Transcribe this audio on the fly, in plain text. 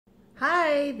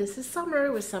Hi, this is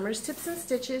Summer with Summer's Tips and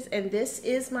Stitches, and this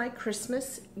is my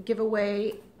Christmas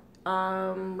giveaway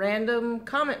random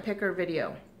comment picker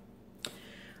video.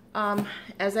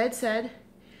 As I'd said,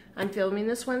 I'm filming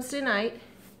this Wednesday night,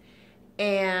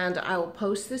 and I will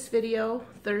post this video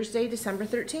Thursday, December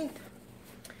 13th.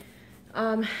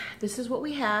 This is what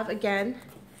we have. Again,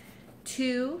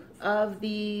 2 of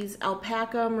these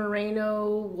alpaca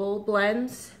merino wool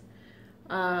blends,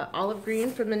 olive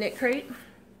green from the Knit Crate,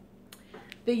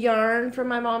 the yarn from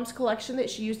my mom's collection that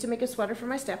she used to make a sweater for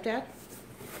my stepdad,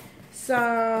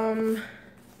 some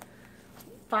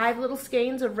 5 little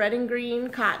skeins of red and green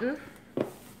cotton,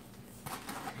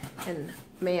 and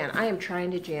man, I am trying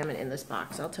to jam it in this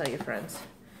box, I'll tell you friends.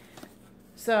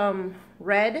 Some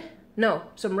red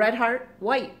heart,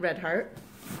 white red heart,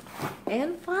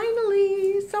 and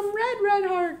finally some red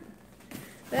heart.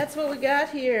 That's what we got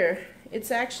here.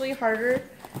 It's actually harder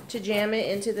to jam it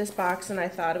into this box than I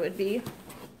thought it would be,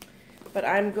 but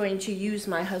I'm going to use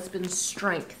my husband's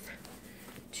strength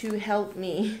to help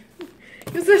me,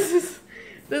 because this is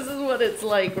what it's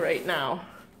like right now.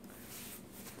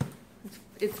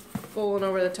 It's falling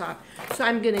over the top, so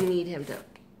I'm gonna need him to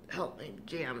help me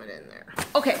jam it in there.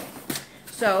 Okay,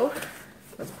 so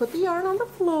let's put the yarn on the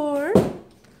floor.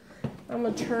 I'm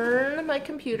gonna turn my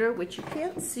computer, which you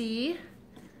can't see,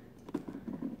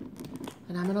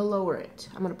 and I'm gonna lower it.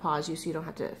 I'm gonna pause you so you don't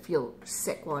have to feel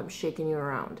sick while I'm shaking you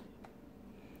around.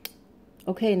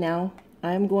 Okay, now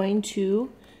I'm going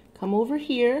to come over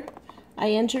here. I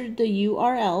entered the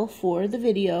URL for the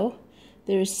video.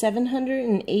 There's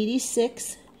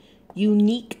 786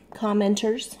 unique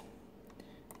commenters.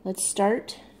 Let's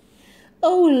start.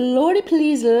 Oh, Lordy,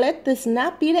 please let this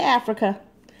not be to Africa.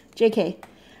 JK.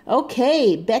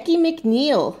 Okay, Becky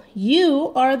McNeal,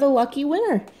 you are the lucky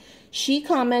winner. She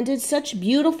commented, such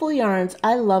beautiful yarns.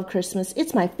 I love Christmas.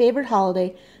 It's my favorite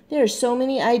holiday. There are so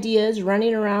many ideas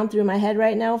running around through my head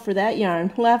right now for that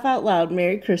yarn. Laugh out loud.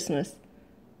 Merry Christmas.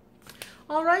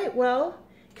 All right, well,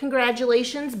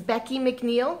 congratulations, Becky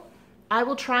McNeal. I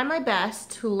will try my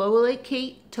best to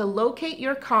locate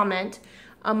your comment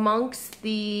amongst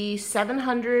the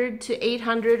 700 to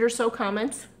 800 or so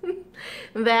comments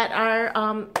that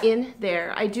are in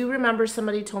there. I do remember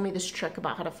somebody told me this trick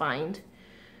about how to find.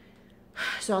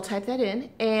 So I'll type that in.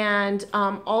 And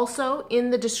also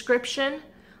in the description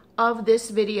of this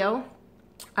video,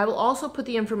 I will also put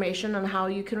the information on how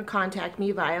you can contact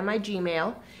me via my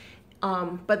Gmail.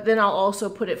 But then I'll also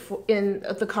put it in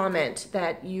the comment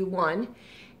that you won.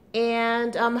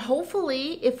 And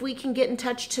hopefully, if we can get in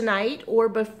touch tonight or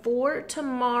before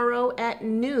tomorrow at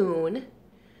noon,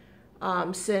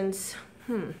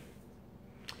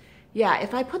 yeah,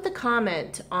 if I put the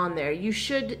comment on there, you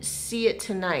should see it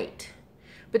tonight.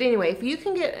 But anyway, if you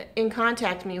can get in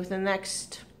contact with me within the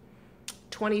next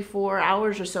 24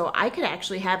 hours or so, I could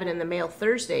actually have it in the mail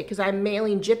Thursday, because I'm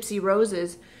mailing Gypsy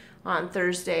Roses on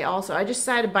Thursday also. I just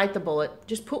decided to bite the bullet.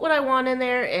 Just put what I want in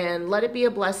there and let it be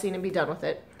a blessing and be done with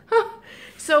it.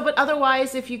 So, but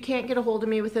otherwise, if you can't get a hold of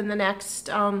me within the next,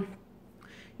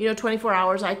 24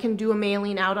 hours, I can do a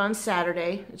mailing out on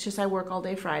Saturday. It's just I work all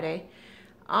day Friday.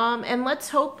 And let's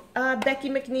hope Becky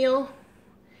McNeal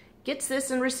gets this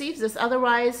and receives this.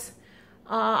 Otherwise,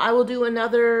 I'll do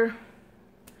another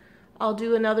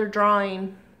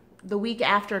drawing the week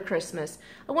after Christmas.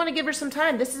 I want to give her some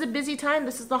time. This is a busy time.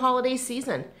 This is the holiday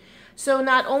season. So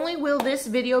not only will this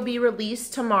video be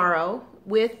released tomorrow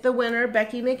with the winner,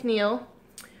 Becky McNeal,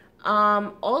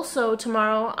 also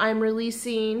tomorrow I'm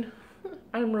releasing,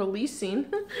 that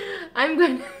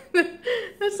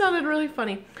sounded really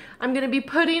funny. I'm going to be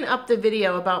putting up the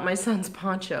video about my son's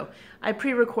poncho. I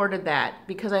pre-recorded that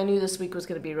because I knew this week was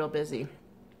going to be real busy.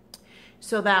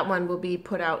 So that one will be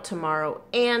put out tomorrow,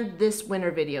 and this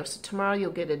winter video. So tomorrow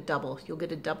you'll get a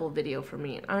double video from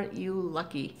me. Aren't you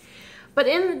lucky? But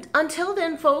until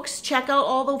then, folks, check out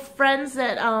all the friends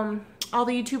that, all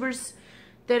the YouTubers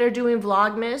that are doing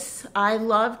Vlogmas. I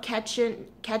love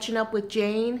catching up with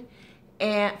Jane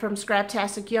from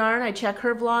Scraptastic Yarn. I check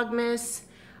her Vlogmas.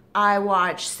 I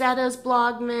watch Setta's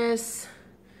Vlogmas.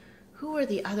 Who are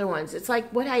the other ones? It's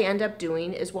like what I end up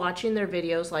doing is watching their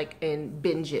videos like in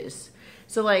binges.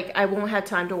 So like I won't have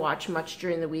time to watch much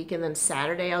during the week, and then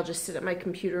Saturday I'll just sit at my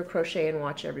computer, crochet, and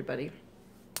watch everybody.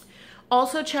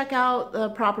 Also check out the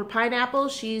Proper Pineapple.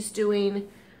 She's doing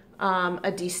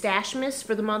a destashmas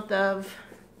for the month of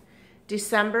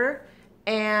December.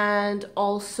 And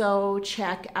also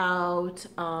check out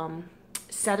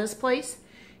Setta's Place.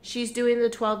 She's doing the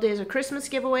 12 Days of Christmas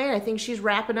giveaway, and I think she's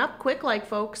wrapping up quick, like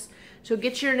folks. So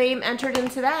get your name entered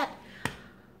into that.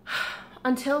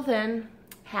 Until then,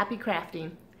 happy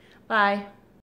crafting. Bye.